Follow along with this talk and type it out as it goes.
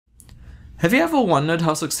Have you ever wondered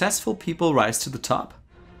how successful people rise to the top?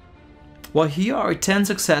 Well, here are 10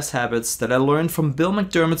 success habits that I learned from Bill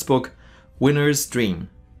McDermott's book, Winner's Dream.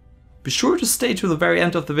 Be sure to stay to the very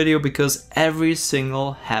end of the video because every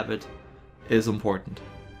single habit is important.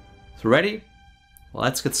 So ready?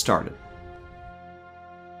 Let's get started.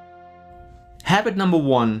 Habit number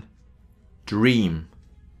 1, dream.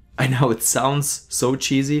 I know it sounds so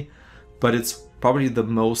cheesy, but it's probably the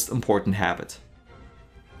most important habit.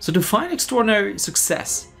 So to find extraordinary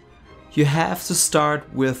success, you have to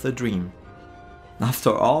start with a dream. After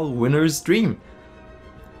all, winners dream.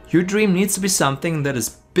 Your dream needs to be something that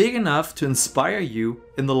is big enough to inspire you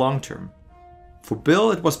in the long term. For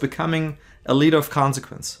Bill, it was becoming a leader of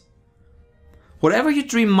consequence. Whatever your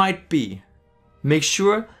dream might be, make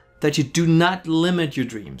sure that you do not limit your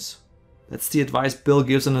dreams. That's the advice Bill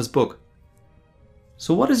gives in his book.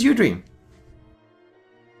 So what is your dream?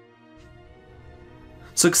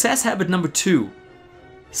 Success habit number 2,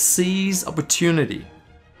 seize opportunity.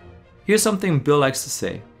 Here's something Bill likes to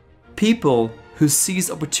say. People who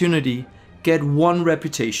seize opportunity get one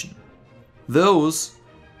reputation. Those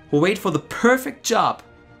who wait for the perfect job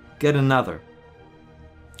get another.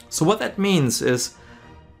 So what that means is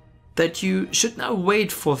that you should not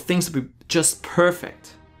wait for things to be just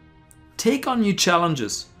perfect. Take on new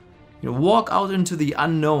challenges. Walk out into the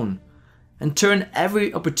unknown and turn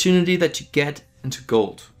every opportunity that you get into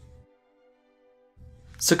gold.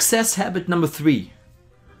 Success habit number 3,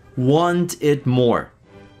 want it more.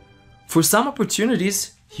 For some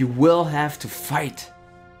opportunities, you will have to fight.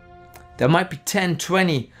 There might be 10,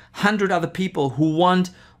 20, 100 other people who want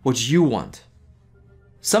what you want.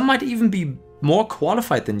 Some might even be more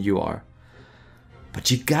qualified than you are. But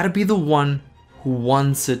you gotta be the one who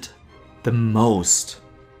wants it the most.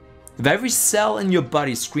 If every cell in your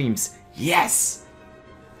body screams, yes,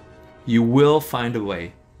 you will find a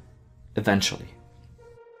way eventually.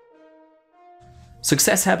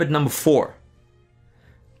 Success habit number 4,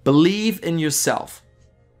 believe in yourself.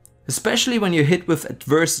 Especially when you're hit with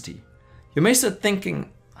adversity. You may start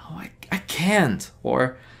thinking, oh, I can't,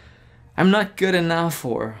 or I'm not good enough,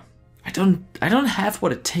 or I don't have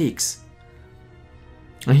what it takes.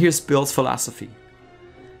 And here's Bill's philosophy.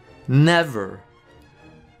 Never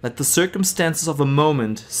let the circumstances of a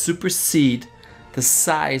moment supersede the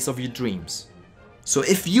size of your dreams. So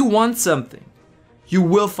if you want something, you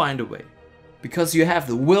will find a way. Because you have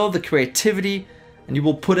the will, the creativity, and you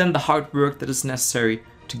will put in the hard work that is necessary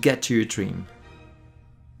to get to your dream.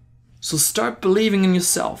 So start believing in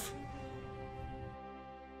yourself.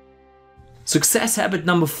 Success habit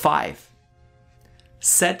number 5,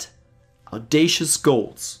 set audacious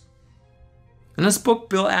goals. In this book,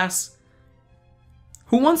 Bill asks,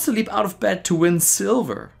 who wants to leap out of bed to win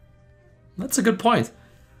silver? That's a good point.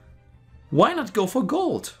 Why not go for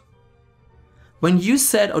gold? When you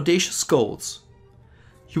set audacious goals,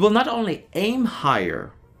 you will not only aim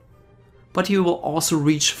higher, but you will also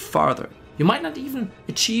reach farther. You might not even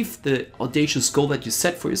achieve the audacious goal that you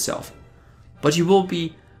set for yourself, but you will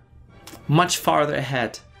be much farther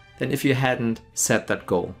ahead than if you hadn't set that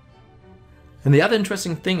goal. And the other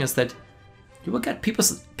interesting thing is that you will get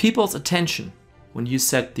people's attention when you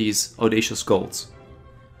set these audacious goals.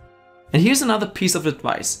 And here's another piece of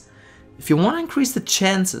advice. If you want to increase the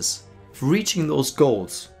chances of reaching those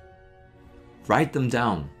goals, write them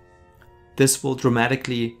down. This will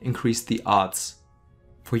dramatically increase the odds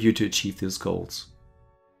for you to achieve these goals.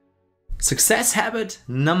 Success habit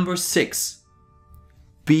number 6,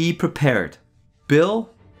 be prepared. Bill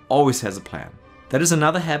always has a plan. That is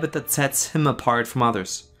another habit that sets him apart from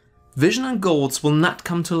others. Vision and goals will not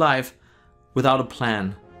come to life without a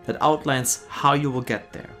plan that outlines how you will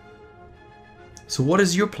get there. So what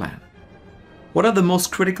is your plan? What are the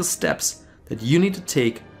most critical steps that you need to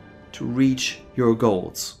take to reach your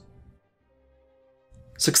goals?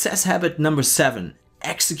 Success habit number 7,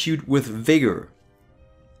 execute with vigor.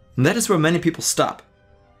 And that is where many people stop.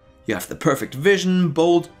 You have the perfect vision,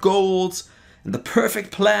 bold goals, and the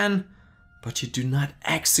perfect plan, but you do not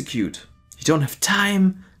execute. You don't have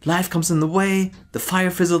time, life comes in the way, the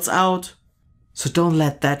fire fizzles out. So don't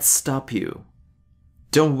let that stop you.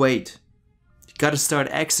 Don't wait. You gotta start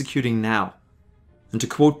executing now. And to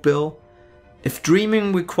quote Bill, if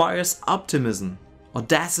dreaming requires optimism,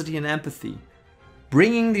 audacity and empathy,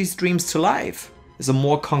 bringing these dreams to life is a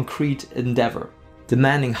more concrete endeavor,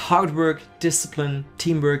 demanding hard work, discipline,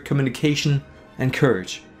 teamwork, communication, and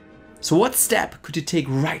courage. So what step could you take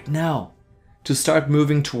right now to start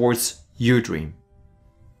moving towards your dream?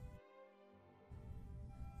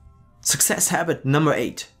 Success habit number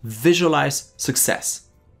 8, visualize success.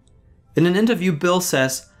 In an interview, Bill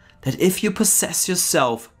says that if you possess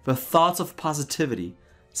yourself with thoughts of positivity,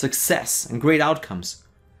 success, and great outcomes,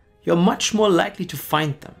 you're much more likely to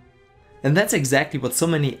find them. And that's exactly what so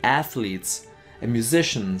many athletes and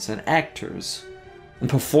musicians and actors and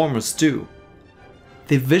performers do.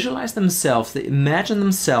 They visualize themselves, they imagine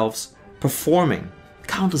themselves performing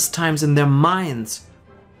countless times in their minds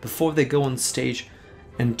before they go on stage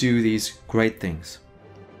and do these great things.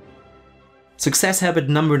 Success habit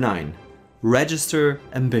number 9, register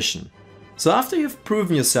ambition. So after you've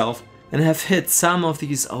proven yourself and have hit some of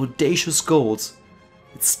these audacious goals,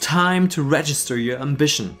 it's time to register your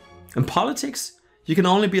ambition. In politics, you can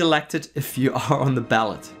only be elected if you are on the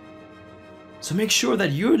ballot. So make sure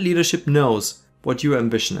that your leadership knows what your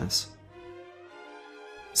ambition is.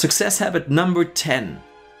 Success habit number 10,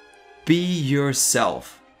 be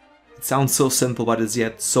yourself. It sounds so simple, but it's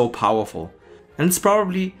yet so powerful. And it's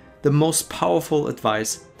probably the most powerful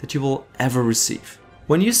advice that you will ever receive.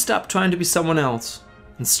 When you stop trying to be someone else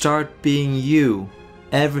and start being you,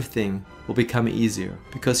 everything will become easier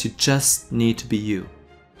because you just need to be you.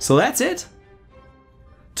 So that's it.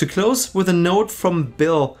 To close with a note from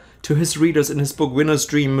Bill to his readers in his book Winner's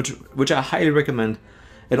Dream, which I highly recommend.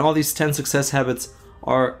 And all these 10 success habits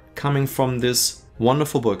are coming from this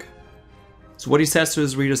wonderful book. So what he says to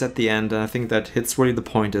his readers at the end, and I think that hits really the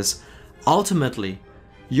point, is ultimately,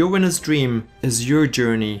 your winner's dream is your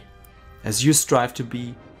journey as you strive to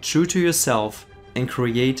be true to yourself and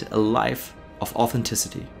create a life of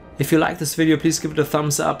authenticity. If you like this video, please give it a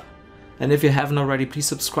thumbs up. And if you haven't already, please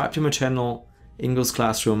subscribe to my channel, INGO'S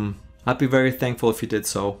Classroom. I'd be very thankful if you did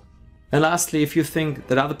so. And lastly, if you think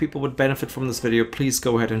that other people would benefit from this video, please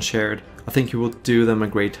go ahead and share it. I think you will do them a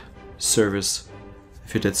great service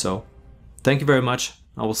if you did so. Thank you very much.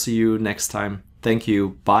 I will see you next time. Thank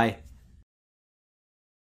you. Bye.